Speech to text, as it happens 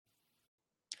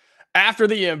After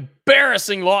the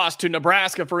embarrassing loss to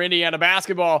Nebraska for Indiana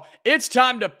basketball, it's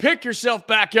time to pick yourself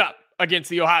back up against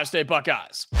the Ohio State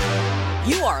Buckeyes.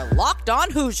 You are Locked On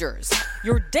Hoosiers,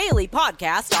 your daily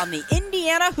podcast on the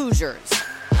Indiana Hoosiers.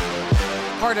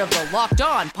 Part of the Locked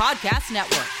On Podcast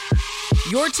Network,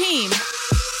 your team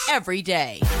every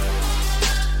day.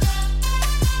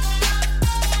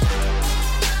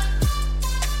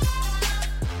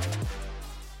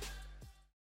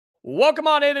 Welcome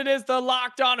on in. It is the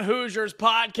Locked On Hoosiers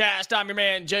podcast. I'm your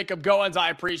man, Jacob Goins. I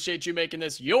appreciate you making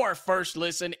this your first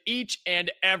listen each and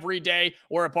every day.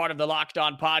 We're a part of the Locked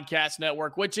On Podcast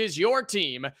Network, which is your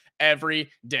team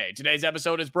every day. Today's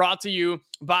episode is brought to you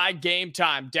by Game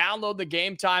Time. Download the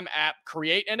Game Time app,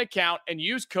 create an account, and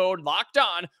use code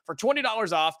LOCKEDON for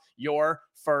 $20 off your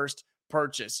first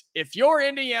purchase. If you're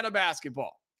Indiana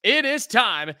basketball, it is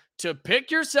time to pick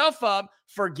yourself up,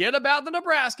 forget about the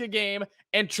Nebraska game,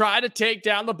 and try to take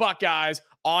down the Buckeyes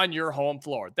on your home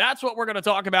floor. That's what we're going to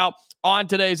talk about on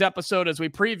today's episode as we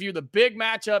preview the big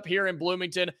matchup here in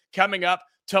Bloomington coming up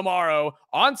tomorrow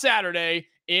on Saturday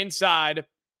inside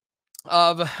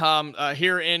of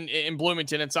here in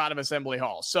Bloomington inside of Assembly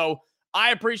Hall. So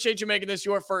I appreciate you making this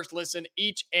your first listen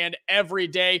each and every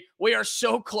day. We are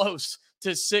so close to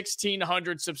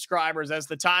 1,600 subscribers. As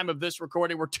the time of this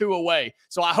recording, we're 2 away.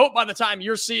 So I hope by the time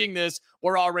you're seeing this,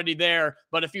 we're already there.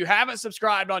 But if you haven't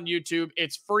subscribed on YouTube,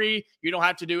 it's free. You don't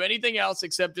have to do anything else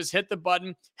except just hit the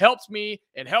button. Helps me.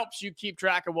 It helps you keep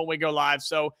track of when we go live.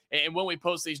 So, and when we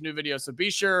post these new videos. So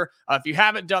be sure, if you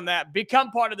haven't done that,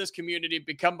 become part of this community,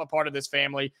 become a part of this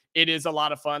family. It is a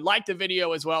lot of fun. Like the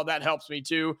video as well. That helps me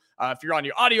too. If you're on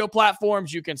your audio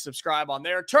platforms, you can subscribe on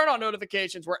there. Turn on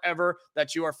notifications wherever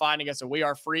that you are finding us. And we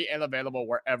are free and available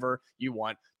wherever you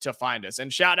want to find us.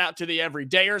 And shout out to the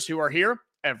everydayers who are here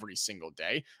every single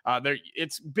day.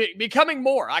 It's becoming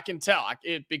more. I can tell.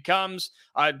 It becomes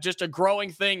just a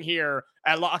growing thing here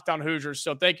at Locked On Hoosiers.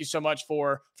 So thank you so much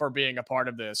for being a part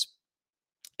of this.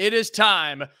 It is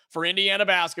time for Indiana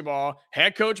basketball.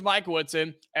 Head coach Mike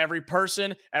Woodson, every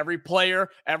person, every player,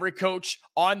 every coach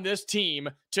on this team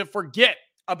to forget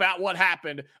about what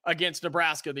happened against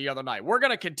Nebraska the other night. We're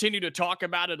going to continue to talk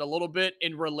about it a little bit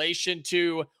in relation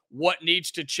to what needs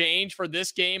to change for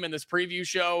this game and this preview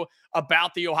show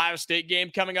about the Ohio State game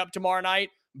coming up tomorrow night.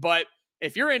 But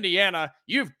if you're Indiana,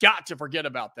 you've got to forget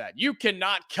about that. You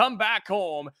cannot come back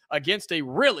home against a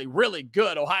really, really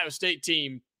good Ohio State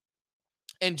team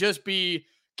and just be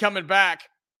coming back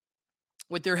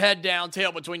with your head down,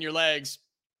 tail between your legs,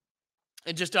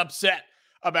 and just upset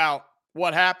about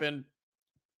what happened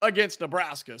against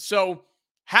Nebraska. So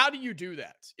how do you do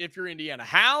that if you're Indiana?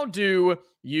 How do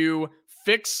you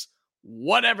fix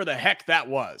whatever the heck that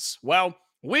was? Well,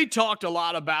 we talked a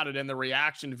lot about it in the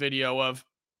reaction video of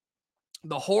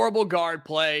the horrible guard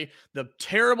play, the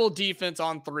terrible defense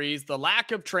on threes, the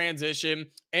lack of transition,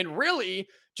 and really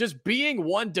just being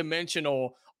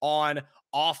one-dimensional on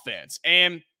offense.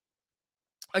 And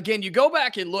again, you go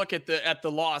back and look at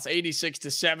the loss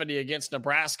 86-70 against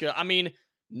Nebraska. I mean,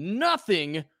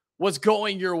 nothing was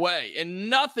going your way and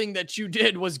nothing that you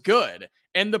did was good.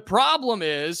 And the problem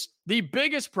is, the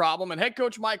biggest problem, and head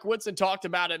coach Mike Woodson talked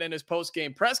about it in his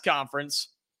post-game press conference,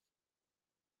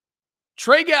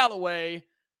 Trey Galloway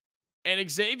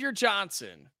and Xavier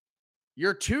Johnson,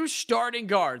 your two starting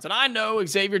guards. And I know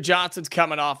Xavier Johnson's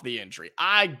coming off the injury.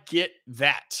 I get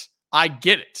that. I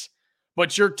get it.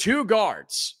 But your two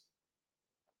guards,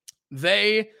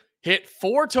 they hit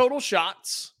 4 total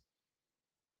shots.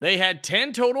 They had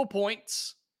 10 total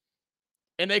points.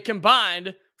 And they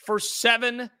combined for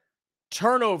 7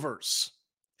 turnovers.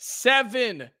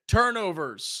 7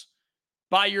 turnovers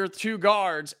by your two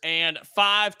guards and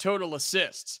 5 total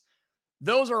assists.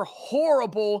 Those are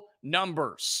horrible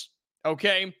numbers.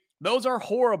 Okay, those are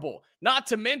horrible. Not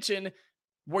to mention,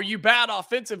 were you bad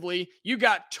offensively, you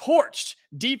got torched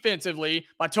defensively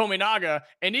by Tominaga,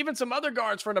 and even some other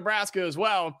guards for Nebraska as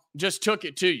well just took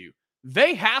it to you.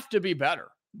 They have to be better.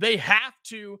 They have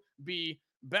to be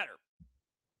better.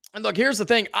 And look, here's the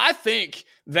thing. I think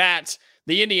that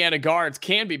the Indiana guards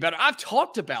can be better. I've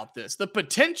talked about this. The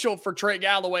potential for Trey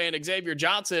Galloway and Xavier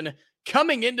Johnson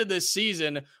coming into this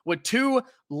season with 2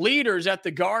 leaders at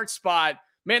the guard spot.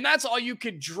 Man, that's all you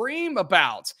could dream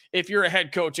about if you're a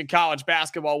head coach in college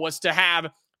basketball, was to have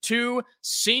 2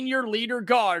 senior leader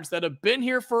guards that have been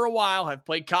here for a while, have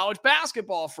played college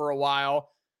basketball for a while,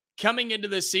 coming into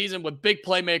this season with big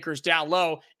playmakers down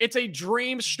low. It's a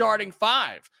dream starting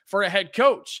 5 for a head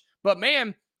coach. But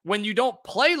man, when you don't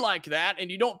play like that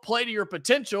and you don't play to your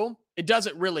potential, it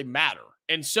doesn't really matter.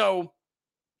 And so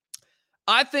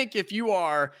I think if you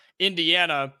are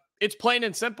Indiana, it's plain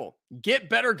and simple. Get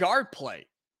better guard play.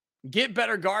 get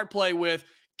better guard play with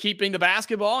keeping the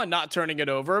basketball and not turning it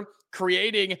over,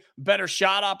 creating better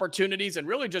shot opportunities, and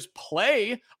really just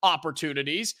play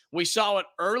opportunities. We saw it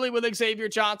early with Xavier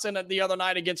Johnson the other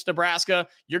night against Nebraska.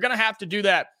 You're going to have to do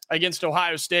that against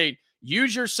Ohio State.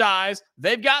 Use your size.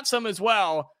 They've got some as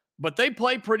well, but they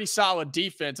play pretty solid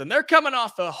defense, and they're coming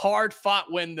off a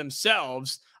hard-fought win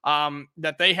themselves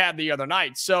that they had the other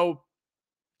night. So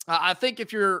I think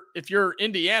if you're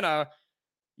Indiana,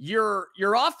 your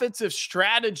offensive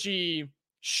strategy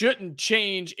shouldn't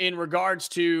change in regards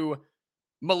to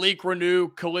Malik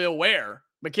Reneau, Khalil Ware,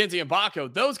 Mackenzie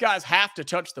Mbako. Those guys have to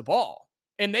touch the ball,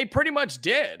 and they pretty much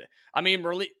did. I mean,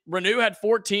 Reneau had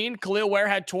 14, Khalil Ware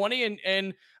had 20,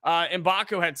 and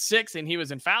Mbako had 6, and he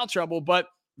was in foul trouble. But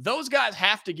those guys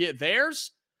have to get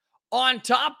theirs on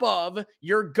top of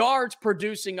your guards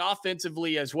producing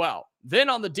offensively as well. Then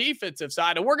on the defensive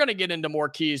side, and we're going to get into more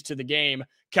keys to the game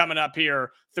coming up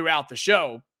here throughout the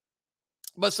show,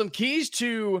 but some keys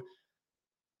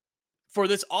for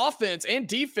this offense and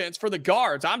defense for the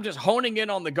guards. I'm just honing in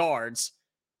on the guards.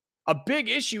 A big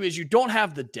issue is you don't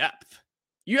have the depth.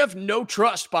 You have no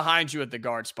trust behind you at the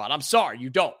guard spot. I'm sorry, you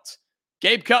don't.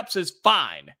 Gabe Cupps is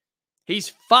fine. He's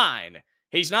fine.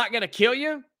 He's not going to kill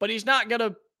you, but he's not going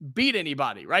to beat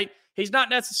anybody, right? He's not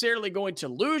necessarily going to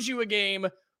lose you a game,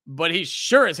 but he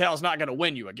sure as hell is not going to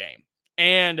win you a game.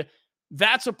 And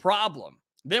that's a problem.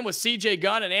 Then with CJ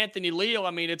Gunn and Anthony Leal,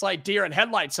 I mean, it's like deer in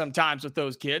headlights sometimes with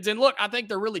those kids. And look, I think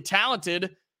they're really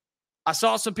talented. I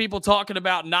saw some people talking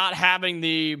about not having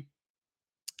the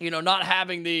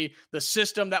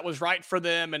system that was right for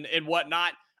them and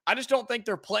whatnot. I just don't think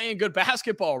they're playing good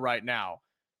basketball right now.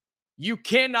 You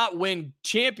cannot win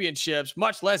championships,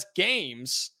 much less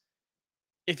games,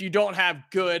 if you don't have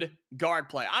good guard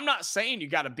play. I'm not saying you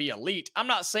got to be elite. I'm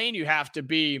not saying you have to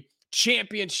be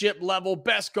championship level,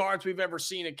 best guards we've ever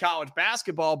seen in college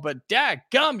basketball, but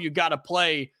dadgum, you got to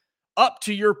play up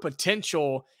to your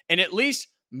potential and at least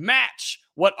match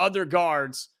what other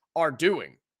guards are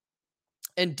doing.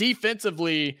 And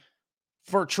defensively,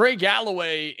 for Trey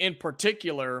Galloway in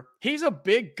particular, he's a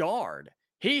big guard.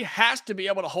 He has to be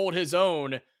able to hold his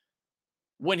own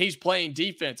when he's playing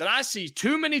defense. And I see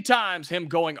too many times him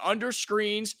going under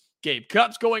screens, Gabe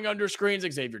Cupps going under screens,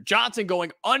 Xavier Johnson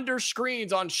going under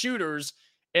screens on shooters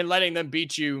and letting them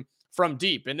beat you from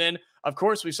deep. And then, of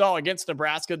course, we saw against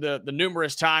Nebraska the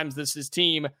numerous times this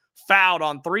team fouled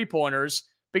on three-pointers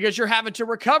because you're having to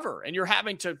recover and you're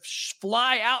having to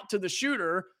fly out to the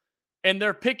shooter, and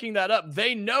they're picking that up.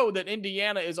 They know that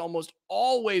Indiana is almost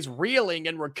always reeling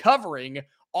and recovering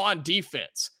on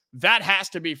defense. That has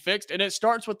to be fixed, and it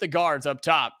starts with the guards up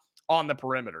top on the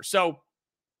perimeter. So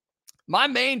my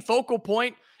main focal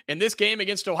point in this game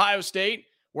against Ohio State,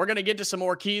 we're going to get to some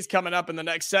more keys coming up in the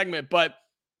next segment, but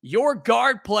your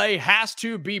guard play has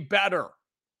to be better.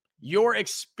 Your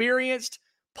experienced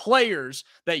players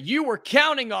that you were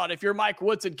counting on, if you're Mike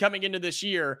Woodson coming into this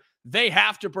year, they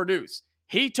have to produce.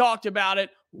 He talked about it.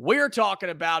 We're talking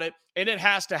about it, and it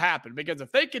has to happen because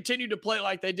if they continue to play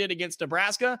like they did against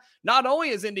Nebraska, not only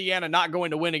is Indiana not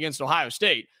going to win against Ohio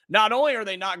State, not only are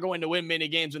they not going to win many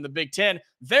games in the Big Ten,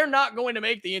 they're not going to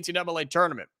make the NCAA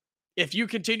tournament. If you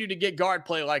continue to get guard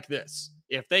play like this,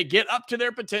 if they get up to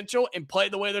their potential and play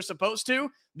the way they're supposed to,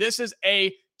 this is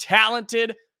a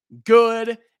talented,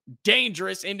 good,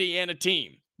 dangerous Indiana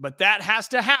team. But that has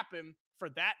to happen for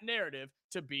that narrative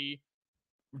to be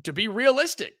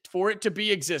realistic, for it to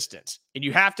be existent. And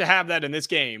you have to have that in this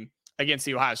game against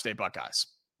the Ohio State Buckeyes.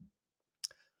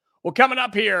 Well, coming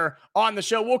up here on the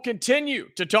show, we'll continue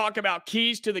to talk about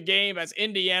keys to the game as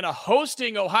Indiana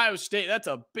hosting Ohio State. That's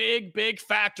a big, big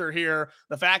factor here.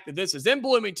 The fact that this is in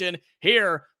Bloomington,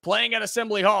 here playing at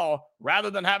Assembly Hall, rather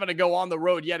than having to go on the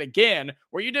road yet again,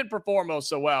 where you did perform oh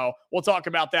so well. We'll talk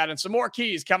about that and some more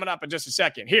keys coming up in just a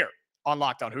second here on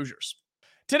Locked On Hoosiers.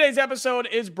 Today's episode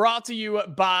is brought to you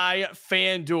by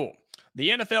FanDuel.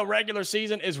 The NFL regular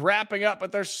season is wrapping up,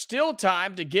 but there's still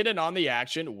time to get in on the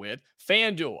action with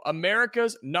FanDuel,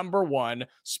 America's #1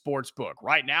 sportsbook.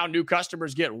 Right now, new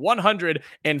customers get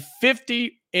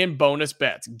 $150 in bonus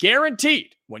bets,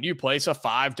 guaranteed when you place a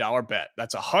 $5 bet.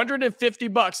 That's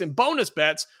 $150 in bonus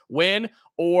bets, win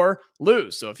or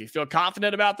lose. So if you feel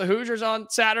confident about the Hoosiers on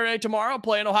Saturday, tomorrow,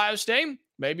 playing Ohio State,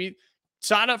 maybe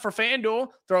sign up for FanDuel,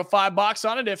 throw $5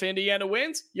 on it. If Indiana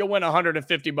wins, you'll win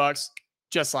 $150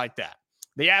 just like that.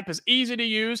 The app is easy to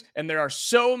use, and there are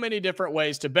so many different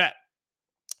ways to bet.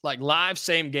 like live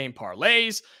same game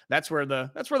parlays. That's where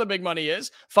the big money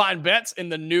is. Find bets in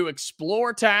the new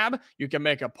Explore tab. You can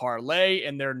make a parlay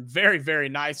in their very, very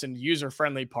nice and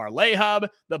user-friendly parlay hub,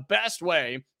 the best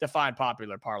way to find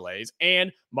popular parlays,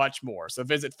 and much more. So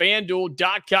visit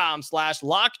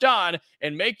FanDuel.com/lockedon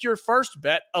and make your first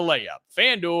bet a layup.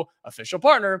 FanDuel, official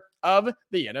partner of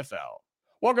the NFL.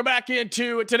 Welcome back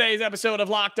into today's episode of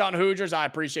Locked On Hoosiers. I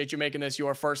appreciate you making this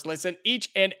your first listen each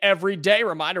and every day.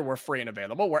 Reminder, we're free and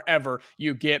available wherever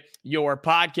you get your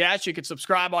podcast. You can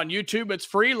subscribe on YouTube. It's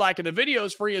free. Liking the video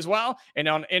is free as well. And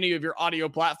on any of your audio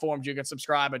platforms, you can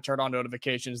subscribe and turn on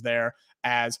notifications there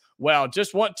as well.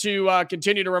 Just want to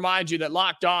continue to remind you that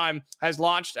Locked On has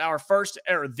launched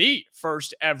the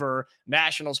first ever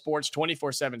national sports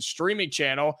 24/7 streaming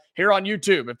channel here on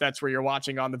YouTube. If that's where you're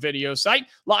watching on the video site,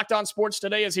 Locked On Sports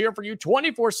Today is here for you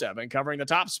 24/7, covering the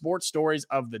top sports stories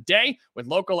of the day with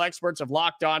local experts of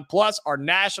Locked On, plus our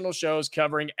national shows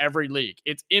covering every league.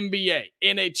 It's NBA,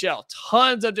 NHL,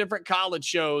 tons of different college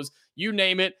shows, you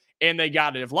name it, and they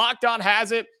got it. If Locked On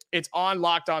has it, it's on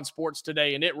Locked On Sports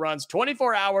Today, and it runs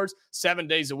 24 hours, 7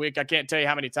 days a week. I can't tell you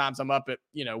how many times I'm up at,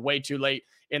 way too late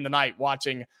in the night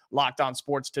watching Locked On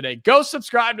Sports Today. Go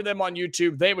subscribe to them on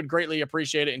YouTube. They would greatly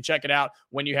appreciate it, and check it out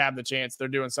when you have the chance. They're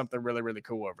doing something really, really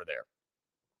cool over there.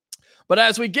 But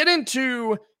as we get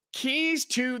into keys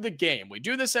to the game, we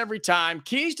do this every time.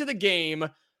 Keys to the game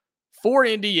for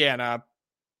Indiana,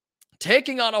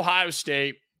 taking on Ohio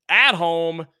State at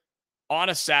home on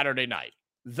a Saturday night.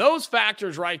 Those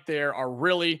factors right there are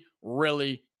really,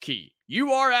 really key.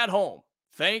 You are at home.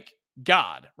 Thank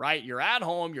God, right? You're at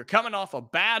home. You're coming off a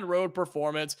bad road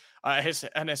performance,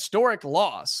 an historic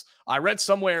loss. I read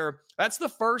somewhere that's the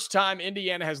first time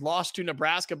Indiana has lost to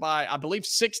Nebraska by, I believe,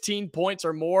 16 points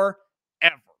or more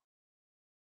ever.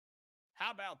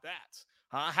 How about that?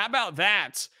 How about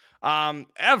that?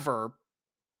 Ever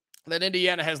that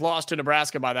Indiana has lost to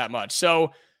Nebraska by that much.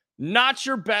 So not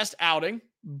your best outing.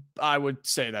 I would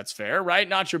say that's fair, right?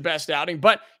 Not your best outing,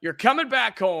 but you're coming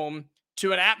back home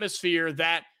to an atmosphere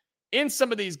that in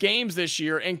some of these games this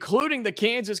year, including the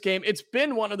Kansas game, it's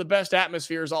been one of the best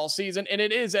atmospheres all season, and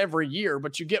it is every year,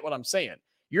 but you get what I'm saying.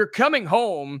 You're coming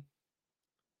home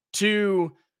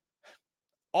to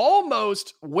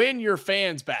almost win your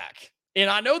fans back. And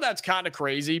I know that's kind of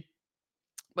crazy,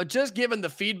 but just given the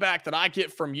feedback that I get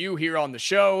from you here on the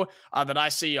show, that I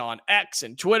see on X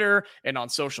and Twitter and on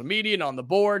social media and on the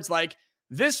boards, like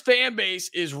this fan base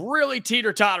is really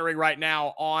teeter-tottering right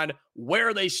now on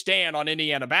where they stand on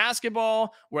Indiana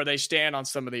basketball, where they stand on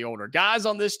some of the older guys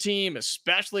on this team,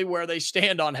 especially where they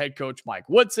stand on head coach Mike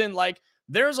Woodson. Like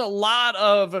there's a lot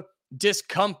of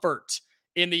discomfort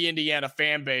in the Indiana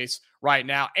fan base right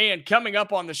now. And coming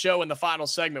up on the show in the final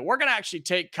segment, we're going to actually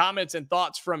take comments and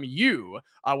thoughts from you.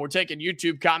 We're taking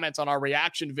YouTube comments on our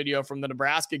reaction video from the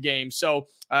Nebraska game. So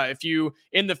if you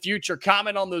in the future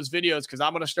comment on those videos, because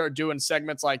I'm going to start doing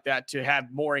segments like that to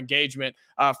have more engagement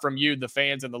from you, the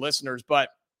fans and the listeners.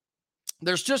 But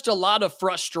there's just a lot of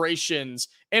frustrations,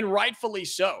 and rightfully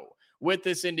so, with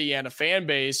this Indiana fan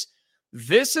base.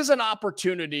 This is an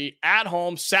opportunity at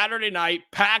home, Saturday night,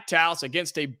 packed house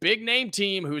against a big name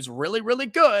team who's really, really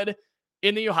good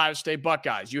in the Ohio State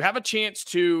Buckeyes. You have a chance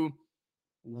to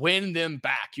win them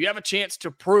back. You have a chance to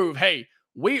prove, hey,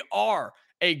 we are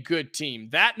a good team.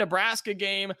 That Nebraska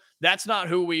game, that's not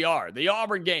who we are. The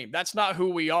Auburn game, that's not who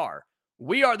we are.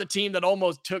 We are the team that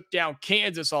almost took down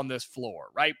Kansas on this floor,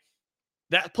 right?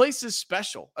 That place is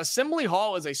special. Assembly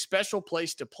Hall is a special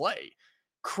place to play.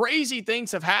 Crazy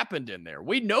things have happened in there.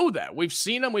 We know that. We've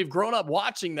seen them. We've grown up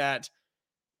watching that.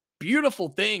 Beautiful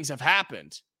things have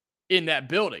happened in that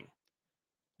building.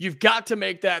 You've got to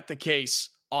make that the case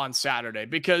on Saturday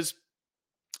because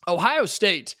Ohio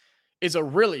State is a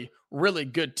really, really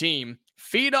good team.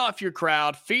 Feed off your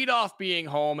crowd. Feed off being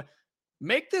home.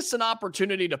 Make this an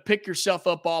opportunity to pick yourself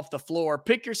up off the floor,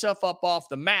 pick yourself up off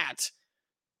the mat,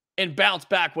 and bounce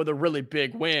back with a really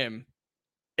big win.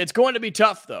 It's going to be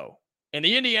tough, though. And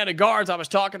the Indiana guards, I was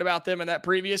talking about them in that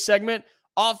previous segment,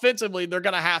 offensively, they're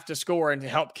going to have to score and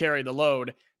help carry the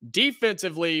load.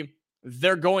 Defensively,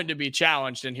 they're going to be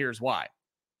challenged, and here's why.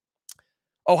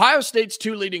 Ohio State's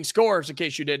two leading scorers, in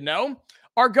case you didn't know,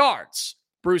 are guards.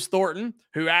 Bruce Thornton,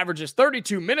 who averages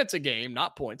 32 minutes a game,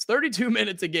 not points, 32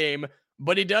 minutes a game,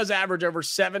 but he does average over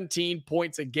 17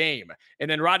 points a game.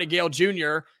 And then Roddy Gale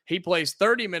Jr., he plays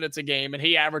 30 minutes a game, and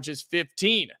he averages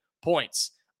 15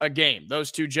 points a game.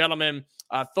 Those two gentlemen,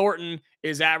 Thornton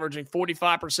is averaging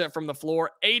 45% from the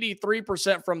floor,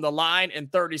 83% from the line,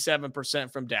 and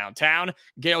 37% from downtown.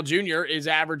 Gale Jr. is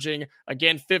averaging,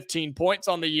 again, 15 points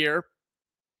on the year.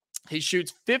 He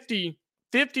shoots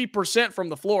 50% from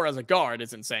the floor as a guard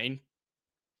is insane.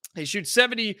 He shoots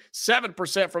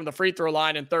 77% from the free throw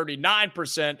line and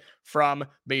 39% from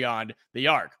beyond the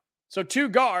arc. So 2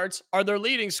 guards are their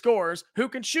leading scorers who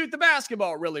can shoot the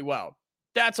basketball really well.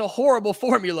 That's a horrible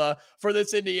formula for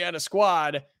this Indiana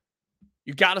squad.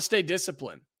 You got to stay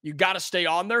disciplined. You got to stay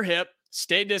on their hip,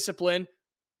 stay disciplined,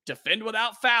 defend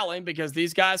without fouling, because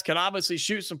these guys can obviously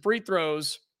shoot some free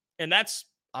throws. And that's,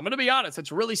 I'm going to be honest,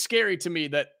 it's really scary to me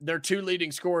that their 2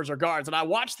 leading scorers are guards. And I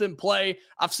watched them play.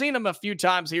 I've seen them a few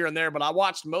times here and there, but I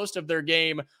watched most of their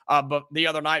game the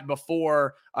other night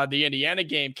before the Indiana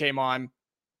game came on.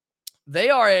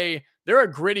 They're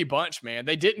a gritty bunch, man.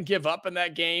 They didn't give up in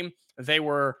that game. They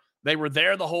were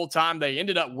there the whole time. They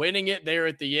ended up winning it there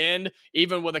at the end,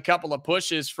 even with a couple of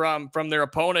pushes from their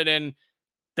opponent. And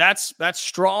that's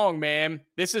strong, man.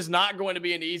 This is not going to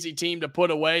be an easy team to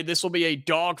put away. This will be a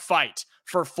dogfight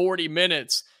for 40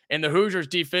 minutes. And the Hoosiers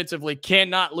defensively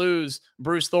cannot lose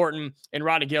Bruce Thornton and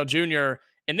Ronnie Gale Jr.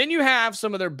 And then you have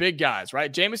some of their big guys,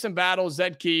 right? Jamison Battle,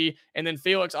 Zed Key, and then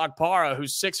Felix Okpara,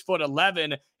 who's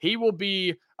 6'11". He will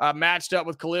be matched up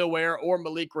with Khalil Ware or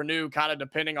Malik Renew, kind of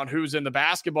depending on who's in the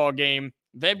basketball game.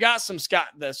 They've got some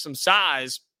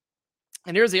size.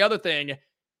 And here's the other thing.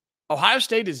 Ohio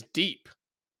State is deep.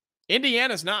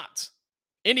 Indiana's not.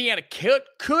 Indiana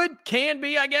can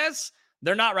be, I guess.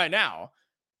 They're not right now.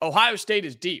 Ohio State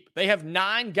is deep. They have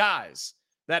 9 guys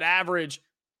that average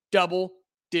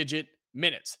double-digit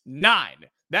minutes. 9.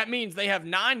 That means they have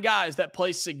 9 guys that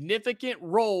play significant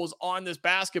roles on this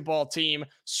basketball team.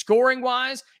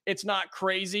 Scoring-wise, it's not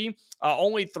crazy.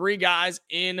 Only 3 guys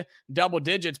in double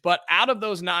digits. But out of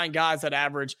those 9 guys that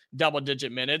average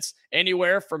double-digit minutes,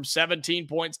 anywhere from 17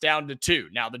 points down to 2.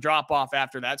 Now, the drop-off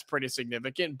after that's pretty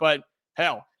significant. But,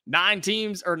 hell, 9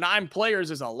 teams or 9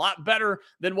 players is a lot better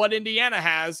than what Indiana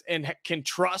has and can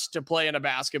trust to play in a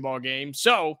basketball game.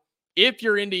 So, if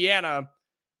you're Indiana,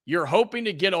 you're hoping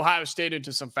to get Ohio State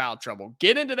into some foul trouble.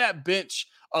 Get into that bench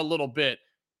a little bit.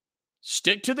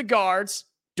 Stick to the guards.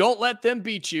 Don't let them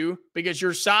beat you, because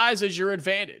your size is your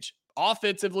advantage,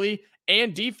 offensively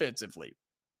and defensively.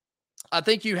 I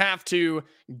think you have to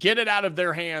get it out of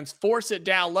their hands, force it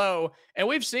down low. And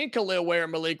we've seen Khalil Ware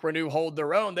and Malik Renew hold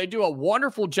their own. They do a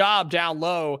wonderful job down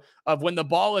low of when the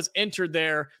ball is entered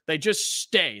there, they just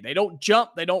stay. They don't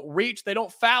jump. They don't reach. They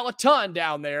don't foul a ton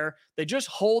down there. They just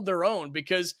hold their own,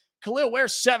 because Khalil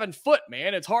Ware's 7 foot,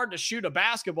 man. It's hard to shoot a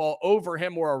basketball over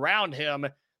him or around him.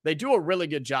 They do a really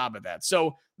good job of that.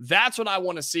 So that's what I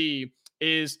want to see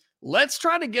is let's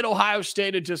try to get Ohio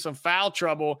State into some foul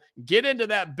trouble, get into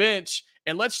that bench,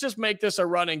 and let's just make this a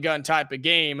run and gun type of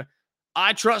game.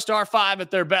 I trust our 5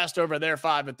 at their best over their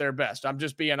 5 at their best. I'm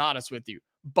just being honest with you.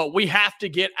 But we have to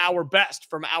get our best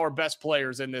from our best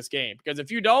players in this game, because if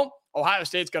you don't, Ohio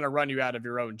State's going to run you out of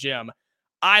your own gym.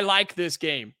 I like this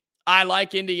game. I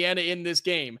like Indiana in this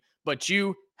game, but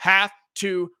you have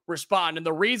to respond. And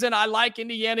the reason I like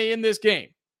Indiana in this game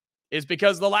is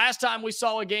because the last time we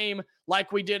saw a game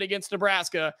like we did against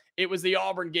Nebraska, it was the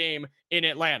Auburn game in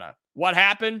Atlanta. What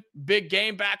happened? Big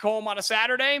game back home on a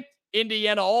Saturday.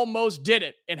 Indiana almost did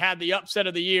it and had the upset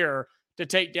of the year to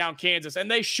take down Kansas. And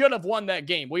they should have won that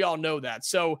game. We all know that.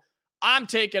 So I'm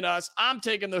taking us. I'm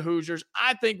taking the Hoosiers.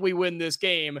 I think we win this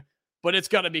game, but it's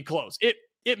going to be close.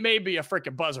 It may be a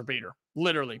freaking buzzer beater,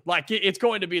 literally. Like, it's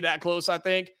going to be that close, I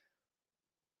think.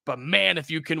 But, man,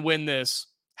 if you can win this,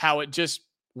 how it just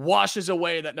washes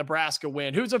away that Nebraska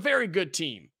win, who's a very good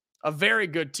team.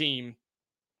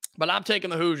 But I'm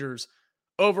taking the Hoosiers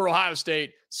over Ohio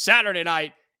State Saturday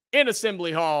night in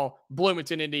Assembly Hall,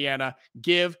 Bloomington, Indiana.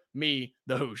 Give me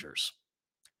the Hoosiers.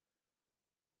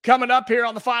 Coming up here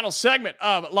on the final segment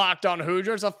of Locked On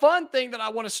Hoosiers, a fun thing that I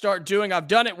want to start doing. I've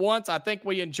done it once. I think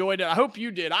we enjoyed it. I hope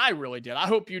you did. I really did. I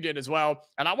hope you did as well.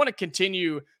 And I want to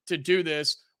continue to do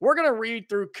this. We're going to read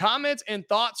through comments and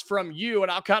thoughts from you,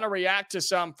 and I'll kind of react to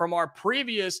some from our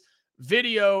previous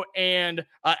video and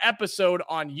episode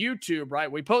on YouTube,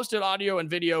 right? We posted audio and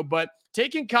video, but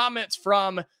taking comments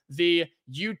from the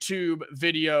YouTube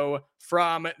video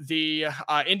from the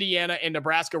Indiana and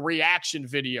Nebraska reaction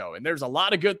video. And there's a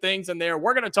lot of good things in there.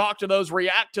 We're going to talk to those,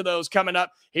 react to those coming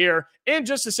up here in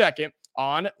just a second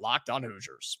on Locked On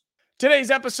Hoosiers.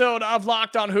 Today's episode of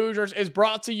Locked On Hoosiers is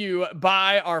brought to you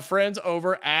by our friends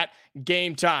over at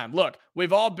Game Time. Look,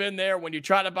 we've all been there when you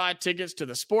try to buy tickets to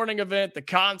the sporting event, the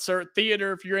concert,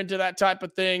 theater, if you're into that type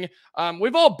of thing.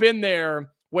 We've all been there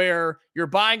where you're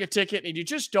buying a ticket and you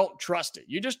just don't trust it.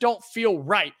 You just don't feel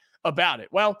right about it.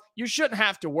 Well, you shouldn't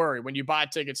have to worry when you buy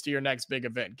tickets to your next big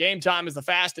event. Game Time is the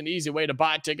fast and easy way to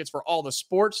buy tickets for all the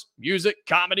sports, music,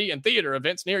 comedy, and theater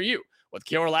events near you. With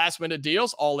killer last-minute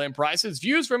deals, all-in prices,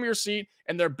 views from your seat,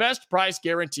 and their best price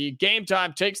guarantee, Game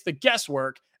Time takes the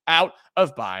guesswork out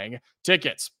of buying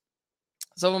tickets.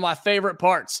 Some of my favorite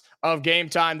parts of Game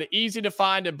Time, the easy to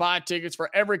find and buy tickets for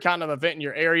every kind of event in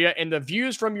your area, and the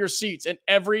views from your seats in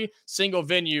every single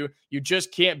venue. You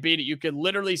just can't beat it. You can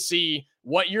literally see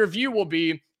what your view will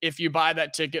be if you buy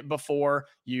that ticket before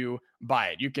you buy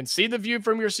it. You can see the view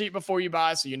from your seat before you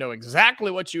buy, so you know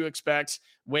exactly what you expect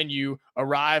when you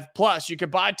arrive. Plus, you can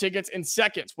buy tickets in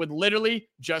seconds with literally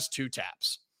just 2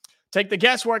 taps. Take the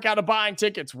guesswork out of buying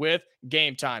tickets with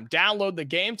Game Time. Download the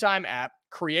Game Time app,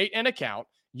 create an account,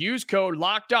 use code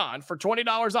LOCKEDON for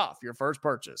 $20 off your first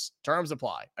purchase. Terms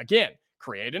apply. Again,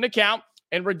 create an account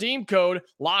and redeem code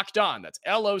LOCKEDON. That's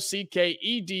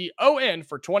LOCKEDON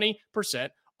for 20%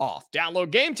 off. Download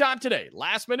Game Time today.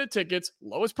 Last minute tickets,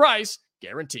 lowest price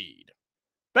guaranteed.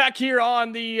 Back here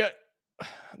on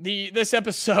this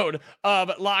episode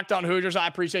of Locked On Hoosiers. I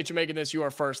appreciate you making this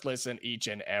your first listen each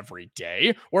and every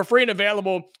day. We're free and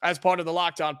available as part of the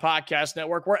Locked On Podcast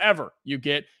Network, wherever you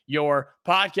get your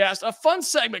podcast. A fun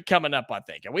segment coming up, I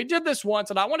think. And we did this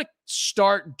once, and I want to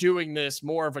start doing this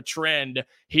more of a trend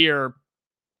here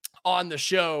on the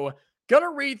show.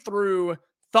 Gonna read through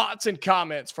thoughts and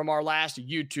comments from our last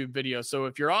YouTube video. So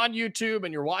if you're on YouTube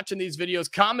and you're watching these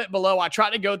videos, comment below. I try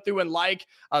to go through and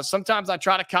sometimes I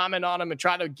try to comment on them and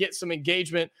try to get some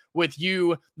engagement with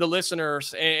you, the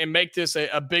listeners, and make this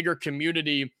a bigger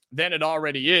community than it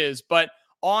already is. But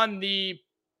on the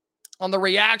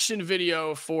reaction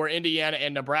video for Indiana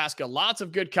and Nebraska, lots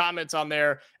of good comments on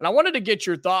there. And I wanted to get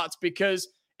your thoughts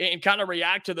and kind of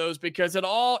react to those because it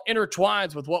all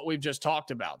intertwines with what we've just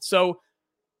talked about. So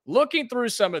looking through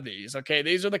some of these, okay,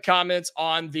 these are the comments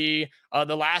on the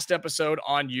last episode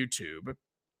on YouTube.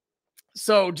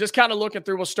 So just kind of looking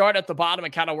through, we'll start at the bottom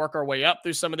and kind of work our way up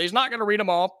through some of these. Not going to read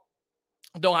them all.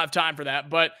 Don't have time for that,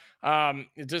 but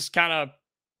just kind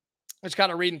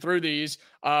of reading through these.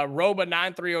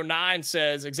 Roba9309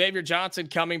 says, Xavier Johnson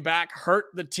coming back hurt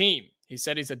the team. He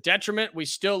said he's a detriment. We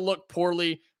still look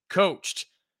poorly coached.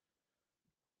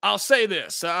 I'll say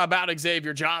this about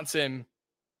Xavier Johnson.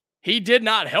 He did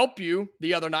not help you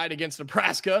the other night against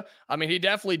Nebraska. I mean, he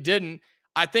definitely didn't.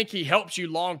 I think he helps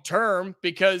you long-term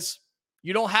because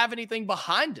you don't have anything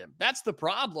behind him. That's the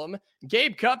problem.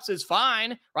 Gabe Cupps is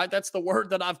fine, right? That's the word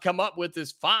that I've come up with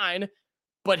is fine,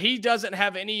 but he doesn't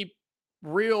have any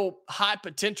real high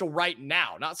potential right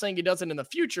now. Not saying he doesn't in the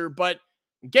future, but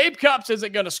Gabe Cupps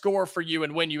isn't going to score for you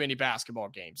and win you any basketball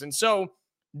games. And so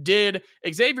did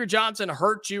Xavier Johnson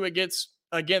hurt you against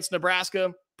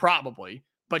Nebraska? Probably.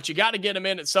 But you got to get him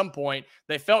in at some point.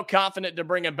 They felt confident to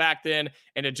bring him back then,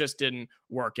 and it just didn't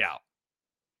work out.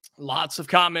 Lots of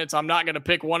comments. I'm not going to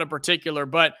pick one in particular,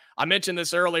 but I mentioned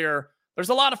this earlier. There's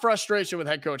a lot of frustration with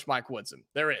head coach Mike Woodson.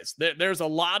 There is. There's a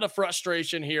lot of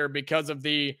frustration here because of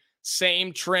the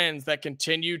same trends that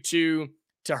continue to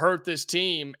hurt this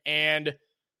team, and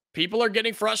people are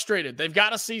getting frustrated. They've got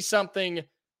to see something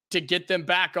to get them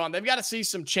back on. They've got to see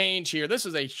some change here. This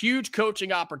is a huge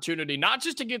coaching opportunity, not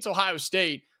just against Ohio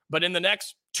State, but in the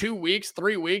next 2 weeks,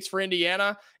 3 weeks for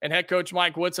Indiana and head coach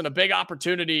Mike Woodson, a big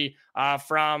opportunity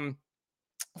from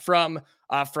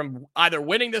either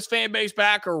winning this fan base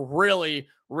back or really,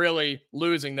 really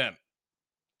losing them.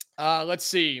 Let's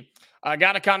see. I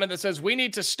got a comment that says, we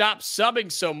need to stop subbing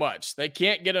so much. They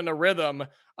can't get in a rhythm,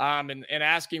 and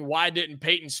asking why didn't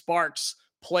Peyton Sparks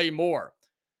play more?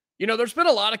 You know, there's been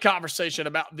a lot of conversation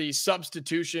about the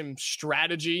substitution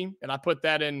strategy, and I put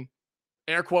that in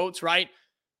air quotes, right?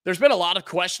 There's been a lot of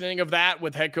questioning of that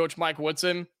with head coach Mike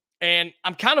Woodson, and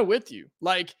I'm kind of with you.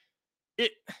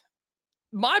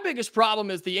 My biggest problem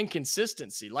is the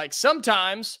inconsistency. Like,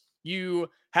 sometimes you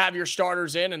have your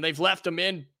starters in and they've left them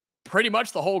in pretty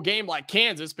much the whole game like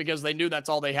Kansas because they knew that's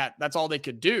all they had. That's all they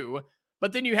could do.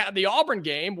 But then you had the Auburn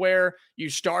game where you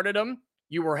started them.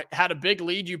 You had a big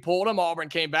lead. You pulled them. Auburn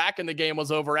came back and the game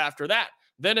was over after that.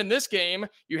 Then in this game,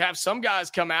 you have some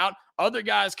guys come out, other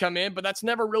guys come in, but that's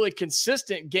never really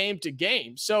consistent game to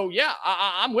game. So yeah,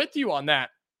 I'm with you on that.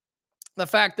 The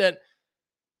fact that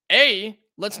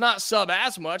let's not sub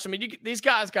as much. I mean, these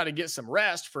guys got to get some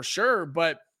rest for sure.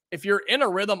 But if you're in a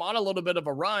rhythm on a little bit of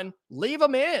a run, leave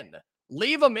them in.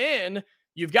 Leave them in.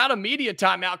 You've got a media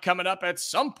timeout coming up at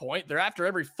some point. They're after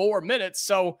every 4 minutes.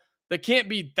 So they can't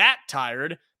be that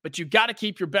tired, but you got to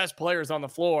keep your best players on the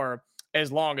floor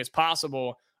as long as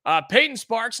possible. Peyton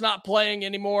Sparks not playing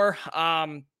anymore.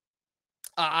 I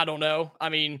don't know. I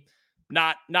mean,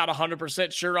 not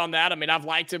 100% sure on that. I mean, I've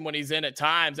liked him when he's in at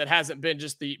times. It hasn't been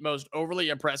just the most overly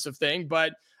impressive thing,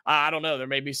 but I don't know. There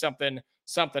may be something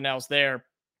else there.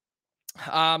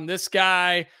 This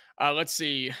guy, Let's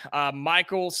see.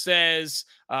 Michael says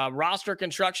roster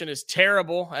construction is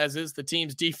terrible, as is the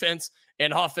team's defense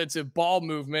and offensive ball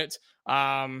movement.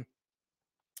 And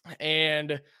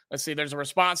let's see, there's a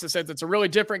response that says it's a really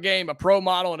different game, a pro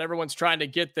model, and everyone's trying to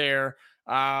get there.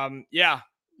 Yeah,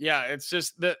 it's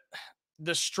just the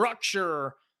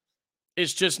structure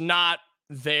is just not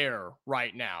there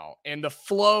right now, and the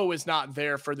flow is not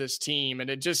there for this team, and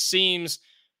it just seems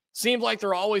like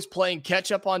they're always playing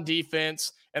catch up on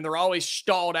defense, and they're always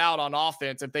stalled out on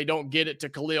offense if they don't get it to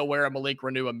Khalil Ware and Malik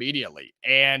Reneau immediately.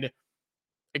 And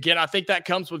again, I think that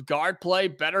comes with guard play,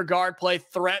 better guard play,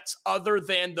 threats other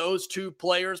than those two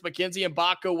players. Mackenzie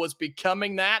Mbako was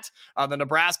becoming that. The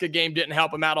Nebraska game didn't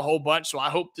help him out a whole bunch, so I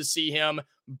hope to see him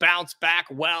bounce back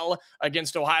well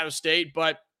against Ohio State.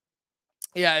 But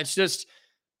yeah, it's just,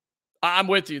 I'm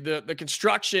with you. The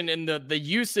construction and the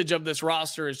usage of this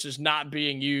roster is just not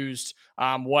being used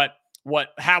how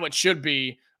it should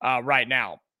be right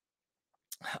now.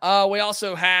 We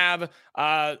also have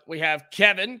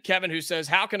Kevin who says,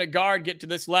 how can a guard get to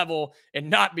this level and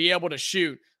not be able to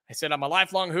shoot? I said, I'm a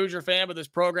lifelong Hoosier fan, but this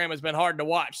program has been hard to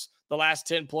watch the last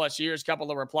 10 plus years. Couple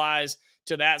of replies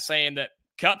to that saying that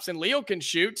Cups and Leal can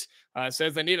shoot.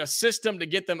 Says they need a system to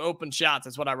get them open shots.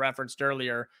 That's what I referenced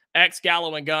earlier. X,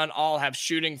 Gallo, and Gunn all have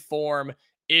shooting form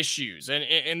issues.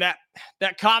 And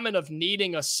that comment of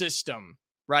needing a system,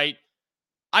 right?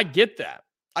 I get that.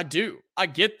 I do. I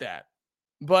get that.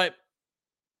 But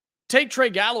take Trey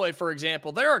Galloway, for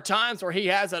example. There are times where he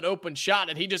has that open shot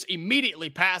and he just immediately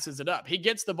passes it up. He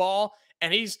gets the ball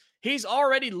and he's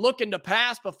already looking to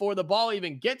pass before the ball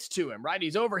even gets to him, right?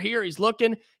 He's over here, he's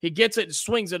looking, he gets it and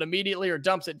swings it immediately or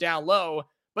dumps it down low.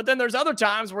 But then there's other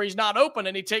times where he's not open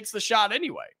and he takes the shot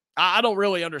anyway. I don't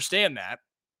really understand that.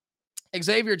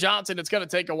 Xavier Johnson, it's going to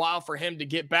take a while for him to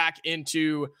get back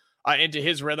into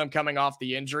his rhythm coming off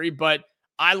the injury, but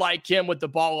I like him with the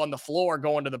ball on the floor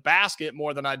going to the basket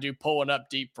more than I do pulling up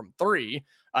deep from three.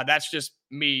 That's just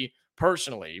me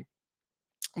personally.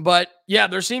 But yeah,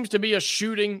 there seems to be a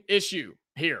shooting issue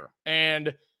here.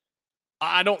 And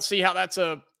I don't see how that's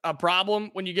a problem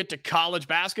when you get to college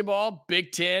basketball,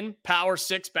 Big Ten, Power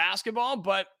 6 basketball,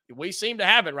 but we seem to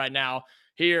have it right now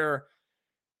here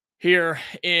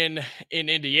in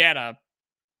Indiana.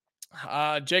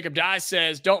 Jacob Dye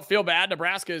says, don't feel bad.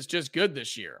 Nebraska is just good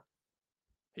this year.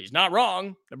 He's not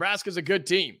wrong. Nebraska's a good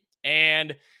team.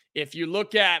 And if you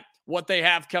look at what they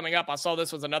have coming up, I saw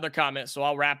this was another comment, so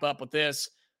I'll wrap up with this.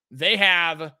 They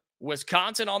have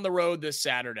Wisconsin on the road this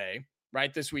Saturday,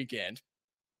 right, this weekend.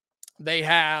 They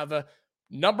have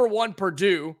number 1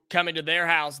 Purdue coming to their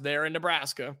house there in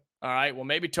Nebraska. All right, well,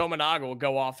 maybe Tominaga will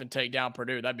go off and take down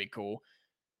Purdue. That'd be cool.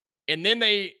 And then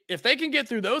if they can get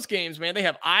through those games, man, they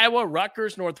have Iowa,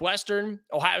 Rutgers, Northwestern,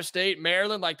 Ohio State,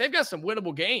 Maryland. Like, they've got some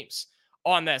winnable games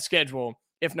on that schedule.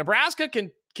 If Nebraska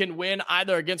can win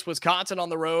either against Wisconsin on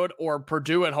the road or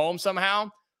Purdue at home somehow,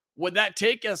 would that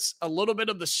take us a little bit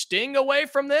of the sting away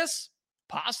from this?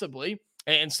 Possibly.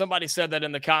 And somebody said that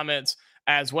in the comments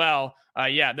as well.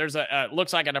 Yeah, there's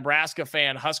looks like a Nebraska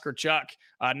fan, Husker Chuck,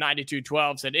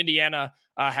 9212, said Indiana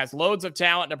has loads of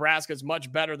talent. Nebraska is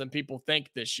much better than people think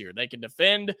this year. They can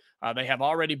defend. They have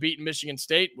already beaten Michigan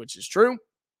State, which is true.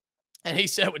 And he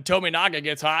said when Tominaga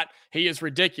gets hot, he is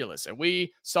ridiculous. And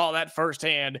we saw that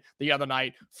firsthand the other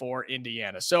night for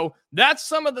Indiana. So that's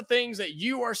some of the things that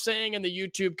you are saying in the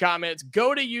YouTube comments.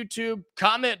 Go to YouTube,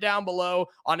 comment down below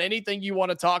on anything you want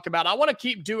to talk about. I want to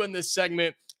keep doing this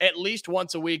segment at least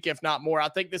once a week, if not more. I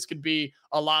think this could be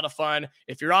a lot of fun.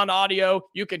 If you're on audio,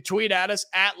 you can tweet at us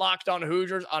at Locked On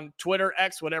Hoosiers on Twitter,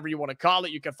 X, whatever you want to call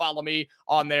it. You can follow me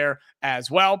on there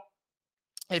as well.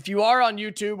 If you are on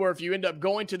YouTube or if you end up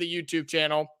going to the YouTube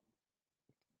channel,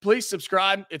 please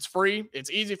subscribe. It's free. It's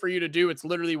easy for you to do. It's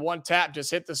literally one tap. Just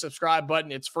hit the subscribe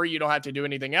button. It's free. You don't have to do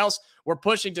anything else. We're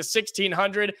pushing to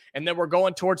 1,600, and then we're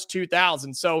going towards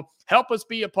 2,000. So help us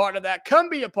be a part of that. Come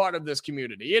be a part of this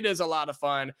community. It is a lot of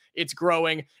fun. It's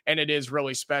growing, and it is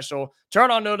really special.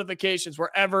 Turn on notifications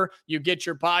wherever you get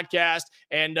your podcast,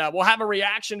 and we'll have a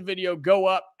reaction video go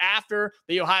up after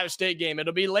the Ohio State game.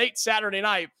 It'll be late Saturday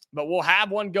night, but we'll have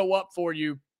one go up for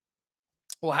you.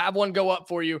 We'll have one go up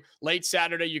for you late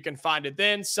Saturday. You can find it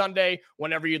then, Sunday,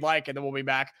 whenever you'd like, and then we'll be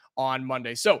back on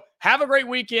Monday. So have a great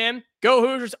weekend. Go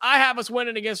Hoosiers. I have us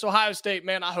winning against Ohio State,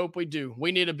 man. I hope we do.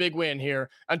 We need a big win here.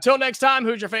 Until next time,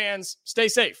 Hoosier fans, stay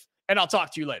safe, and I'll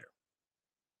talk to you later.